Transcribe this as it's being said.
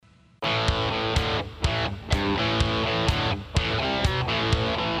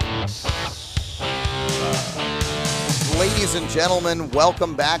Ladies and gentlemen,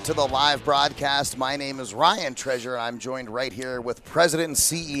 welcome back to the live broadcast. My name is Ryan Treasure, and I'm joined right here with President and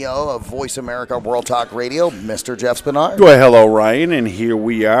CEO of Voice America World Talk Radio, Mr. Jeff Spinard. Well, hello, Ryan, and here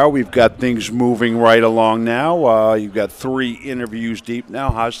we are. We've got things moving right along now. You've got 3 interviews deep now.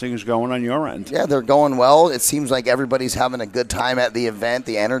 How's things going on your end? Yeah, they're going well. It seems like everybody's having a good time at the event.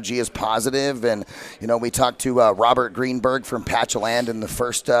 The energy is positive, and we talked to Robert Greenberg from Patch of Land in the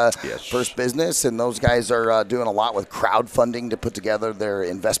first business, and those guys are doing a lot with crowdfunding to put together their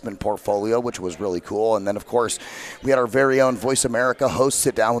investment portfolio, which was really cool. And then, of course, we had our very own Voice America host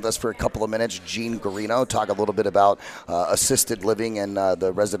sit down with us for a couple of minutes, Gene Guarino, talk a little bit about assisted living in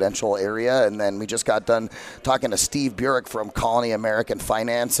the residential area. And then we just got done talking to Steve Burek from Colony American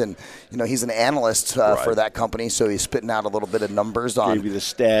Finance, and he's an analyst for that company, so he's spitting out a little bit of numbers on. Gave you the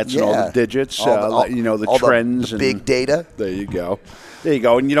stats and all the digits, the trends, the big data. There you go. There you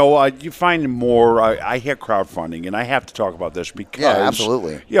go. And, you find more, I hear crowdfunding, and I have to talk about this because,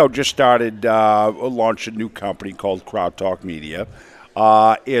 absolutely. Just started, launched a new company called Crowd Talk Media.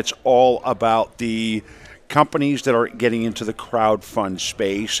 It's all about the companies that are getting into the crowdfund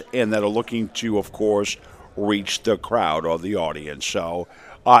space and that are looking to, of course, reach the crowd or the audience. So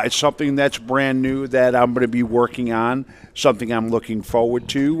it's something that's brand new that I'm going to be working on, something I'm looking forward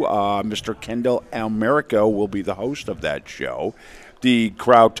to. Mr. Kendall Almerico will be the host of that show, the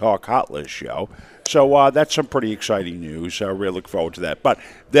Crowd Talk Hot List show. So that's some pretty exciting news. I really look forward to that. But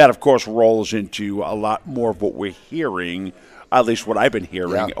that, of course, rolls into a lot more of what we're hearing, at least what I've been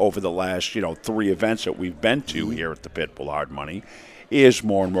hearing over the last, 3 events that we've been to here at the Pitbull Hard Money, is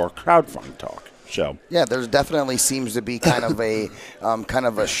more and more crowdfunding talk. So yeah, there definitely seems to be kind of a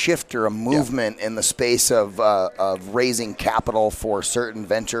shift or a movement in the space of raising capital for certain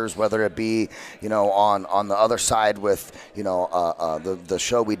ventures, whether it be on the other side with the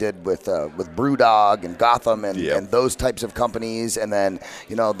show we did with BrewDog and Gotham and those types of companies, and then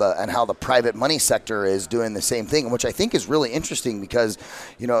and how the private money sector is doing the same thing, which I think is really interesting because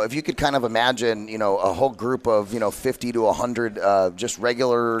if you could kind of imagine a whole group of 50 to 100 just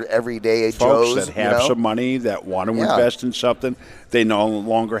regular everyday Joes that have some money that want to invest in something. They no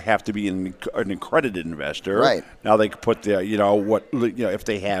longer have to be an accredited investor. Right. Now they can put their, if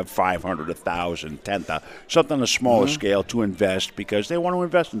they have 500, 1,000, 10,000, something on a smaller scale to invest because they want to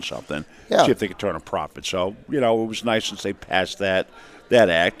invest in something. Yeah. See if they can turn a profit. So, it was nice since they passed that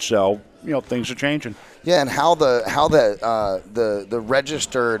act. So, things are changing. Yeah, and how the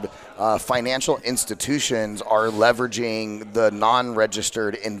registered financial institutions are leveraging the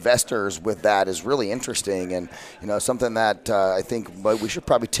non-registered investors with that is really interesting, and something that I think we should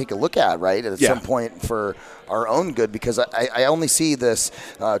probably take a look at at some point for our own good, because I only see this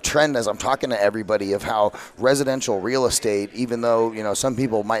trend as I'm talking to everybody of how residential real estate, even though some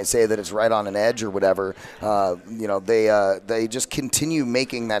people might say that it's right on an edge or whatever, they just continue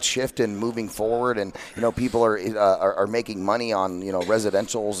making that shift and moving forward, and people are making money on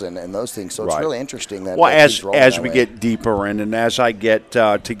residentials and those things. So it's really interesting that. Well, as we get deeper in, and as I get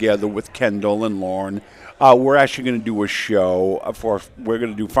together with Kendall and Lauren, we're actually going to do a show we're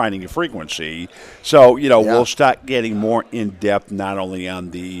going to do Finding a Frequency. So we'll start getting more in depth, not only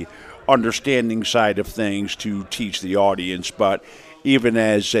on the understanding side of things to teach the audience, but even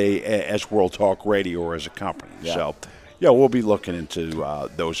as World Talk Radio or as a company. Yeah. So. Yeah, we'll be looking into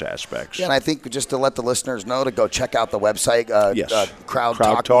those aspects. Yeah, and I think just to let the listeners know to go check out the website,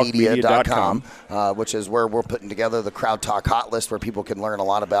 crowdtalkmedia.com, which is where we're putting together the Crowd Talk Hot List, where people can learn a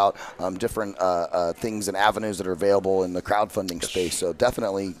lot about different things and avenues that are available in the crowdfunding space. So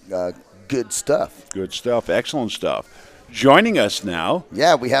definitely good stuff. Good stuff. Excellent stuff. Joining us now.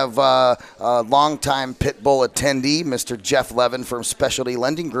 Yeah, we have a longtime Pitbull attendee, Mr. Jeff Levin from Specialty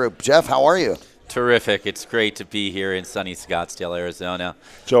Lending Group. Jeff, how are you? Terrific. It's great to be here in sunny Scottsdale, Arizona.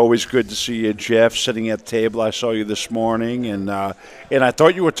 It's always good to see you, Jeff, sitting at the table. I saw you this morning, and I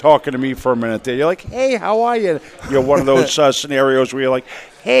thought you were talking to me for a minute there. You're like, hey, how are you? You're one of those scenarios where you're like,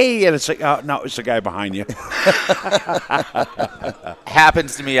 hey, and it's like, oh, no, it's the guy behind you.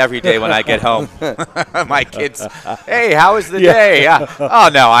 Happens to me every day when I get home. My kids, hey, how was the day? Oh,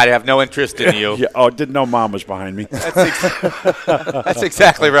 no, I have no interest in you. Yeah, oh, didn't know Mom was behind me. That's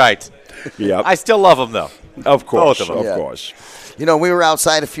exactly right. Yep. I still love them, though. Of course. Both of them. Of course. We were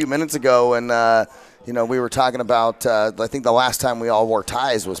outside a few minutes ago, and we were talking about, I think the last time we all wore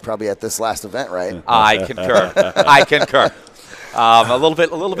ties was probably at this last event, right? I concur. A little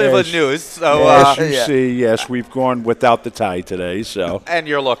bit of the news. So, as you see, yes, we've gone without the tie today. So, and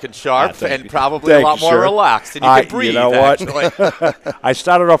you're looking sharp and probably thank a lot more relaxed, and you can breathe. You know what? I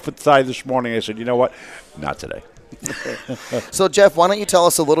started off with the tie this morning. I said, you know what? Not today. So, Jeff, why don't you tell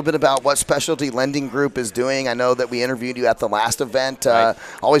us a little bit about what Specialty Lending Group is doing? I know that we interviewed you at the last event. Right.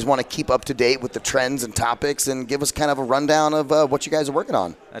 Always want to keep up to date with the trends and topics, and give us kind of a rundown of what you guys are working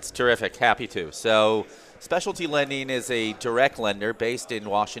on. That's terrific. Happy to. So Specialty Lending is a direct lender based in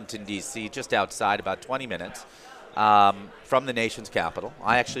Washington, D.C., just outside, about 20 minutes from the nation's capital.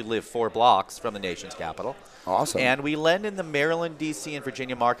 I actually live 4 blocks from the nation's capital. Awesome. And we lend in the Maryland, D.C., and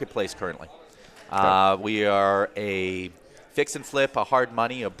Virginia marketplace currently. We are a fix and flip, a hard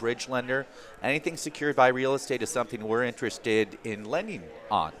money, a bridge lender. Anything secured by real estate is something we're interested in lending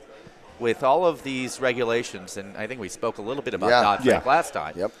on. With all of these regulations, and I think we spoke a little bit about Dodd-Frank last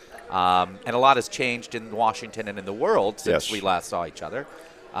time. Yep. And a lot has changed in Washington and in the world since Yes. we last saw each other.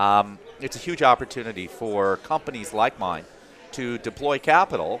 It's a huge opportunity for companies like mine to deploy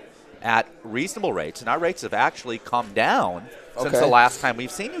capital at reasonable rates, and our rates have actually come down since the last time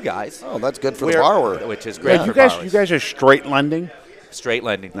we've seen you guys. Oh, that's good for the borrower. Which is great Yeah, for you guys, borrowers. you guys are straight lending. Straight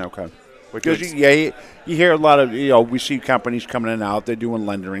lending. Okay. We're Because doing you hear a lot of, we see companies coming in and out. They're doing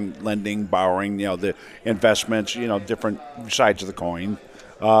lending, borrowing, the investments, different sides of the coin.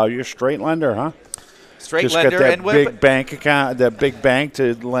 You're a straight lender, huh? straight Just lender. got that And big bank account, that big bank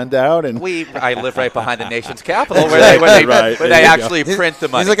to lend out, and I live right behind the nation's capital where they actually print the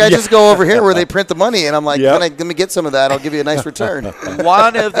money. He's like, I just go over here where they print the money, and I'm like, Yep. let me get some of that. I'll give you a nice return.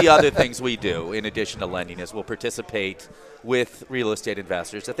 One of the other things we do, in addition to lending, is we'll participate with real estate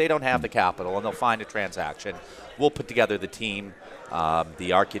investors. If they don't have the capital and they'll find a transaction, we'll put together the team,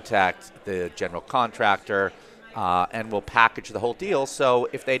 the architect, the general contractor, and we'll package the whole deal. So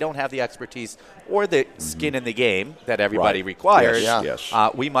if they don't have the expertise or the skin in the game that everybody Right. requires, Yes.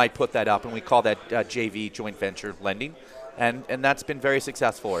 we might put that up, and we call that JV, joint venture lending. And that's been very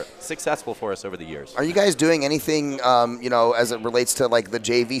successful for us over the years. Are you guys doing anything, as it relates to like the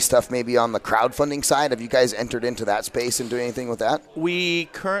JV stuff, maybe on the crowdfunding side? Have you guys entered into that space and doing anything with that? We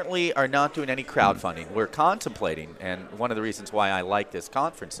currently are not doing any crowdfunding. We're contemplating, and one of the reasons why I like this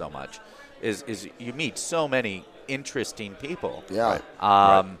conference so much is you meet so many interesting people. Yeah.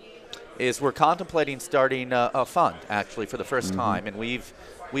 Is we're contemplating starting a fund, actually, for the first time, and we've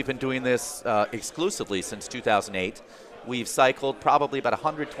been doing this exclusively since 2008. We've cycled probably about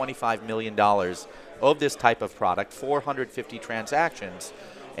 $125 million of this type of product, 450 transactions,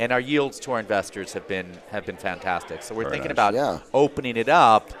 and our yields to our investors have been fantastic. So we're thinking about opening it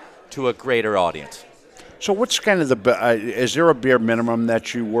up to a greater audience. So what's kind of is there a bare minimum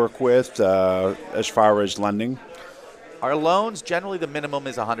that you work with as far as lending? Our loans, generally the minimum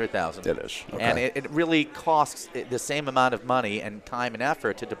is $100,000. It is. Okay. And it really costs the same amount of money and time and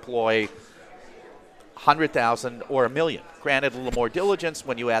effort to deploy $100,000 or $1 million. Granted, a little more diligence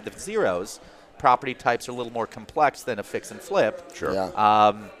when you add the zeros. Property types are a little more complex than a fix and flip. Sure.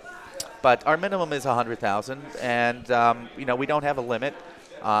 Yeah. But our minimum is $100,000, and we don't have a limit.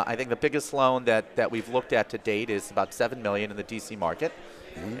 I think the biggest loan that we've looked at to date is about $7 million in the DC market,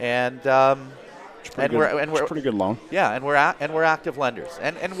 and It's a pretty good loan. yeah, and we're active lenders,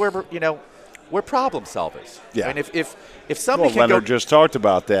 and we're problem solvers. Yeah. I mean, if somebody Well, can Leonard go, just talked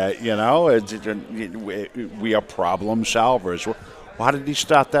about that. We are problem solvers. Well, how did he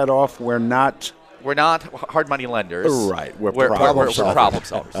start that off? We're not hard money lenders. Right, we're We're problem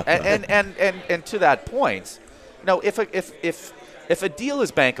solvers. and to that point, if a deal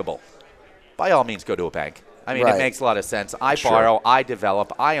is bankable, by all means go to a bank. I mean, Right. it makes a lot of sense. I Sure. borrow, I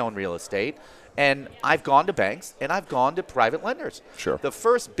develop, I own real estate, and I've gone to banks and I've gone to private lenders. Sure. The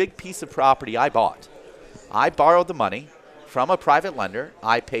first big piece of property I bought, I borrowed the money from a private lender.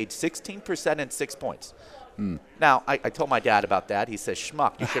 I paid 16% and 6 points. Now, I told my dad about that. He says,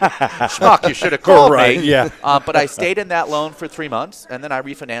 schmuck, you should have called Right, me. yeah. But I stayed in that loan for 3 months, and then I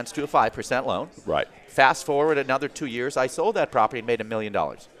refinanced to a 5% loan. Right. Fast forward another 2 years, I sold that property and made $1 million.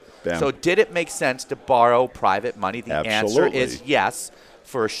 Damn. So did it make sense to borrow private money? The answer Absolutely. is yes,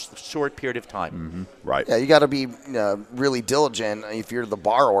 for a short period of time. Right. Yeah, you got to be really diligent if you're the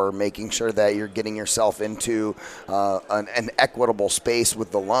borrower, making sure that you're getting yourself into an equitable space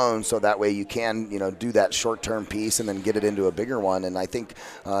with the loan, so that way you can do that short-term piece and then get it into a bigger one. And I think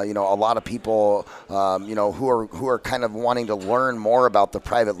a lot of people who are kind of wanting to learn more about the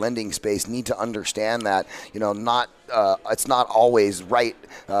private lending space need to understand that it's not always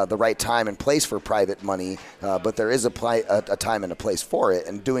the right time and place for private money, but there is a time and a place for it,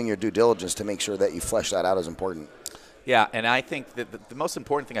 and doing your due diligence to make sure that you flesh that out is important. Yeah, and I think that the most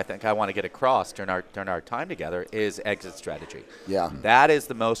important thing I think I want to get across during our time together is exit strategy. Yeah. That is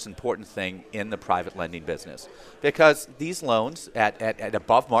the most important thing in the private lending business, because these loans at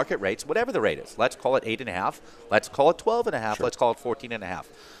above market rates, whatever the rate is, let's call it 8.5, let's call it 12.5, let's call it 14.5.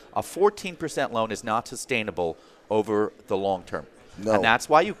 A 14% loan is not sustainable over the long term. No. And that's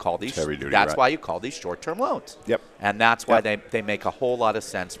why you call these. Heavy-duty, That's right. why you call these short-term loans. Yep. And that's why Yep. they make a whole lot of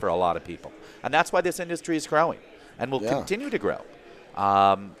sense for a lot of people. And that's why this industry is growing and will continue to grow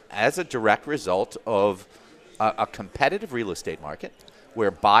as a direct result of a competitive real estate market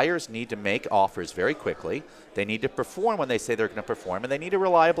where buyers need to make offers very quickly. They need to perform when they say they're going to perform, and they need a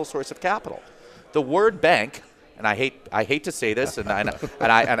reliable source of capital. The word bank, and I hate to say this, and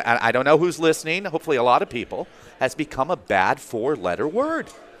I don't know who's listening. Hopefully, a lot of people, has become a bad four-letter word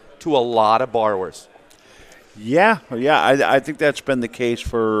to a lot of borrowers. Yeah. I think that's been the case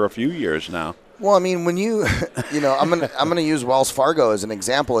for a few years now. Well, I mean, when I'm gonna use Wells Fargo as an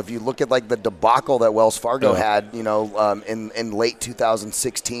example. If you look at like the debacle that Wells Fargo had, in late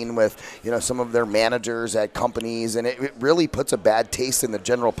 2016 with some of their managers at companies, and it really puts a bad taste in the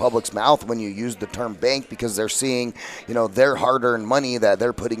general public's mouth when you use the term bank, because they're seeing their hard-earned money that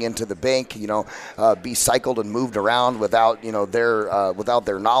they're putting into the bank be cycled and moved around without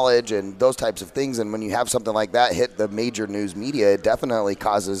their knowledge and those types of things. And when you have something like that hit the major news media, it definitely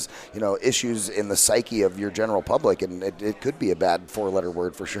causes issues in the psyche of your general public, and it could be a bad four-letter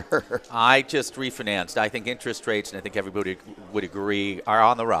word for sure. I just refinanced. I think interest rates, and I think everybody would agree, are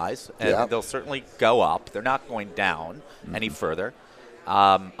on the rise. And they'll certainly go up. They're not going down any further.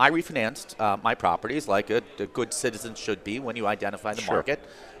 I refinanced my properties like a good citizen should be when you identify the market,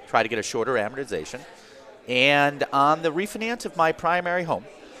 try to get a shorter amortization. And on the refinance of my primary home,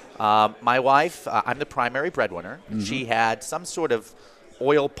 my wife, I'm the primary breadwinner. She had some sort of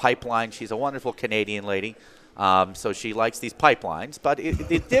oil pipeline. She's a wonderful Canadian lady, so she likes these pipelines. But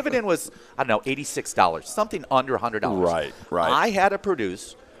the dividend was, I don't know, $86, something under $100. Right. I had to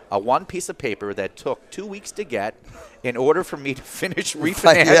produce one piece of paper that took 2 weeks to get in order for me to finish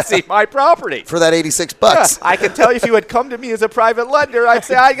refinancing my property. For that $86. Yeah, I can tell you, if you had come to me as a private lender, I'd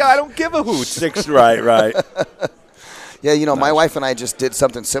say, I don't give a hoot. Right. Yeah, my wife and I just did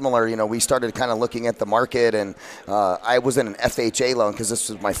something similar. We started kind of looking at the market, and I was in an FHA loan because this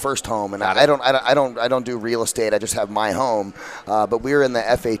was my first home, and I don't do real estate. I just have my home. But we were in the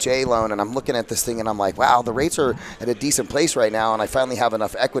FHA loan, and I'm looking at this thing, and I'm like, wow, the rates are at a decent place right now, and I finally have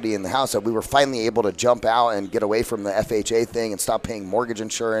enough equity in the house that we were finally able to jump out and get away from the FHA thing and stop paying mortgage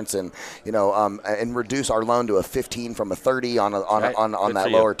insurance, and and reduce our loan to a 15 from a 30 on that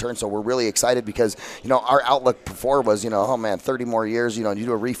lower turn. So we're really excited because our outlook before was oh man, 30 more years, you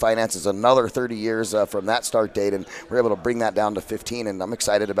do a refinance, it's another 30 years from that start date, and we're able to bring that down to 15, and I'm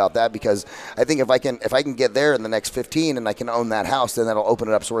excited about that because I think if I can get there in the next 15 and I can own that house, then that'll open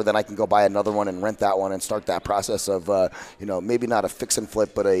it up so then I can go buy another one and rent that one and start that process of maybe not a fix and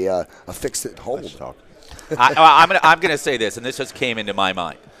flip, but a fix and hold. I'm going to say this, and this just came into my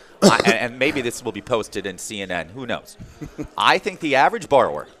mind. And maybe this will be posted in CNN. Who knows? I think the average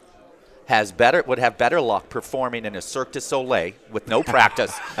borrower would have better luck performing in a Cirque du Soleil with no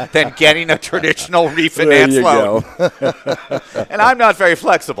practice than getting a traditional refinance loan. And I'm not very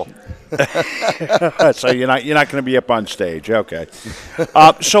flexible. So you're not going to be up on stage, okay?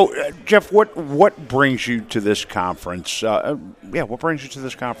 So Jeff, what brings you to this conference? What brings you to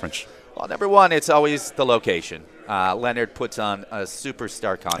this conference? Well, number one, it's always the location. Leonard puts on a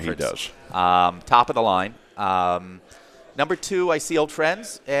superstar conference. He does. Top of the line. Number two, I see old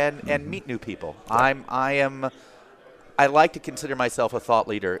friends and meet new people. I like to consider myself a thought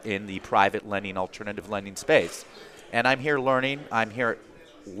leader in the private lending, alternative lending space. And I'm here learning, I'm here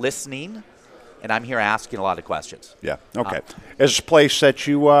listening, and I'm here asking a lot of questions. Yeah, okay. Is this a place that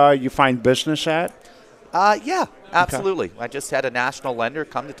you find business at? Yeah, absolutely. Okay. I just had a national lender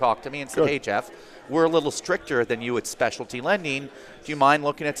come to talk to me and said, hey, Jeff, we're a little stricter than you at specialty lending. Do you mind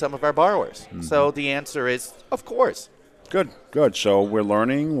looking at some of our borrowers? So the answer is, of course. Good. So we're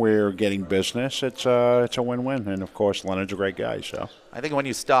learning, we're getting business. It's a win-win, and of course, Leonard's a great guy. So I think when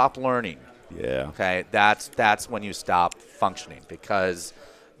you stop learning, that's when you stop functioning, because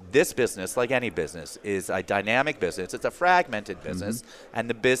this business, like any business, is a dynamic business. It's a fragmented business, and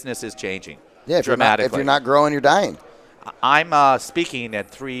the business is changing dramatically. If you're not growing, you're dying. I'm speaking at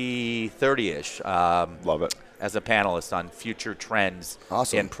 3:30ish. Love it. As a panelist on future trends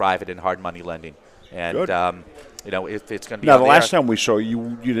in private and hard money lending, and if it's going to be now. The last time we saw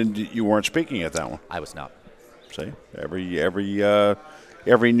you, you weren't speaking at that one. I was not. See, every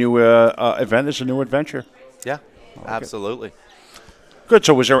new event is a new adventure. Yeah, absolutely. Good.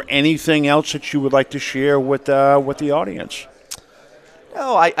 So, is there anything else that you would like to share with the audience?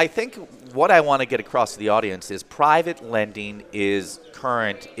 No, I think what I want to get across to the audience is private lending is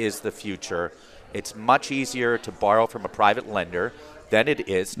current, is the future. It's much easier to borrow from a private lender than it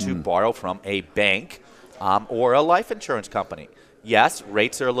is to borrow from a bank or a life insurance company. Yes,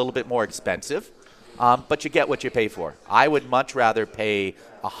 rates are a little bit more expensive, but you get what you pay for. I would much rather pay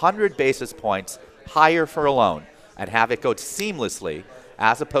 100 basis points higher for a loan and have it go seamlessly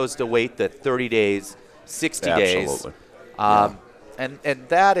as opposed to wait the 30 days, 60 days. Absolutely. And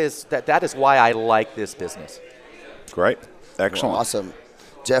that is why I like this business. Great. Excellent. Well, awesome.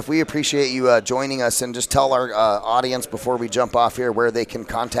 Jeff, we appreciate you joining us, and just tell our audience before we jump off here where they can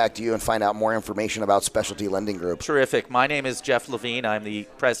contact you and find out more information about Specialty Lending Group. Terrific. My name is Jeff Levine. I'm the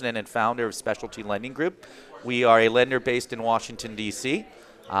president and founder of Specialty Lending Group. We are a lender based in Washington, D.C.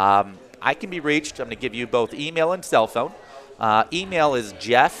 I can be reached. I'm going to give you both email and cell phone. Email is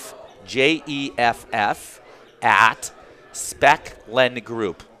Jeff, Jeff, at Spec Lend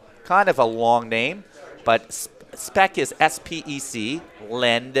Group. Kind of a long name, but Spec is SPEC,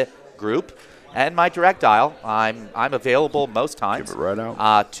 Lend Group. And my direct dial, I'm available most times. Give it right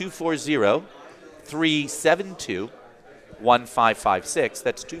out. 240-372-1556.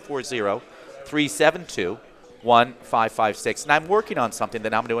 That's 240-372-1556. And I'm working on something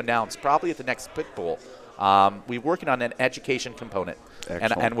that I'm going to announce probably at the next Pit Bowl. We're working on an education component,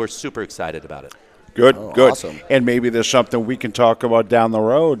 and we're super excited about it. Good, good. Awesome. And maybe there's something we can talk about down the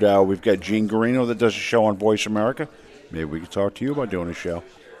road. We've got Gene Garino that does a show on Voice America. Maybe we can talk to you about doing a show.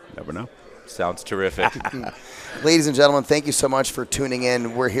 Never know. Sounds terrific. Ladies and gentlemen, thank you so much for tuning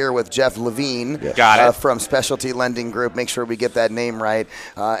in. We're here with Jeff Levine from Specialty Lending Group. Make sure we get that name right.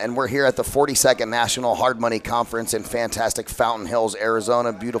 And we're here at the 42nd National Hard Money Conference in fantastic Fountain Hills,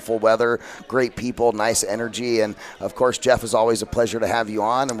 Arizona. Beautiful weather, great people, nice energy. And, of course, Jeff, is always a pleasure to have you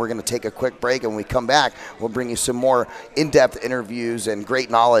on. And we're going to take a quick break. And when we come back, we'll bring you some more in-depth interviews and great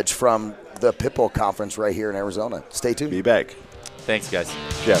knowledge from the Pit Bowl Conference right here in Arizona. Stay tuned. Be back. Thanks, guys.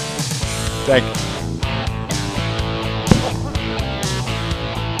 Jeff, thank you.